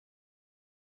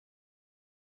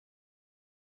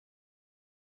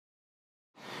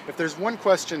If there's one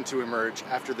question to emerge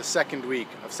after the second week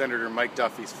of Senator Mike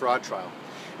Duffy's fraud trial,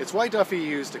 it's why Duffy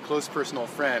used a close personal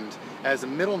friend as a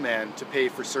middleman to pay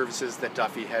for services that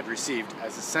Duffy had received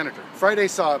as a senator. Friday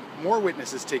saw more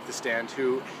witnesses take the stand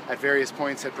who, at various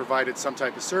points, had provided some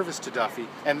type of service to Duffy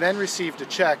and then received a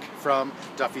check from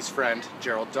Duffy's friend,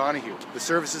 Gerald Donahue. The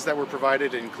services that were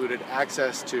provided included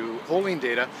access to polling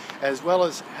data, as well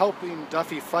as helping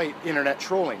Duffy fight internet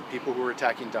trolling, people who were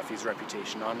attacking Duffy's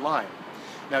reputation online.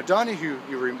 Now, Donahue,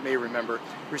 you may remember,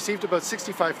 received about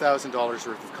 $65,000 worth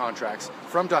of contracts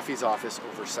from Duffy's office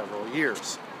over several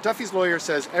years. Duffy's lawyer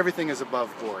says everything is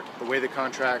above board, the way the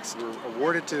contracts were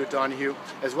awarded to Donahue,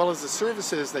 as well as the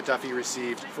services that Duffy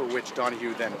received for which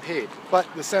Donahue then paid. But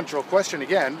the central question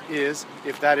again is,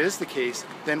 if that is the case,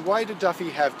 then why did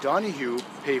Duffy have Donahue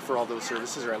pay for all those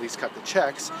services, or at least cut the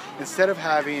checks, instead of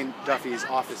having Duffy's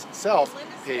office itself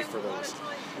pay for those?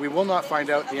 We will not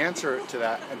find out the answer to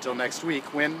that until next week,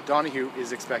 when Donahue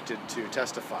is expected to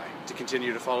testify. To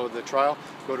continue to follow the trial,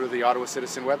 go to the Ottawa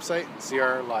Citizen website and see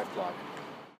our live blog.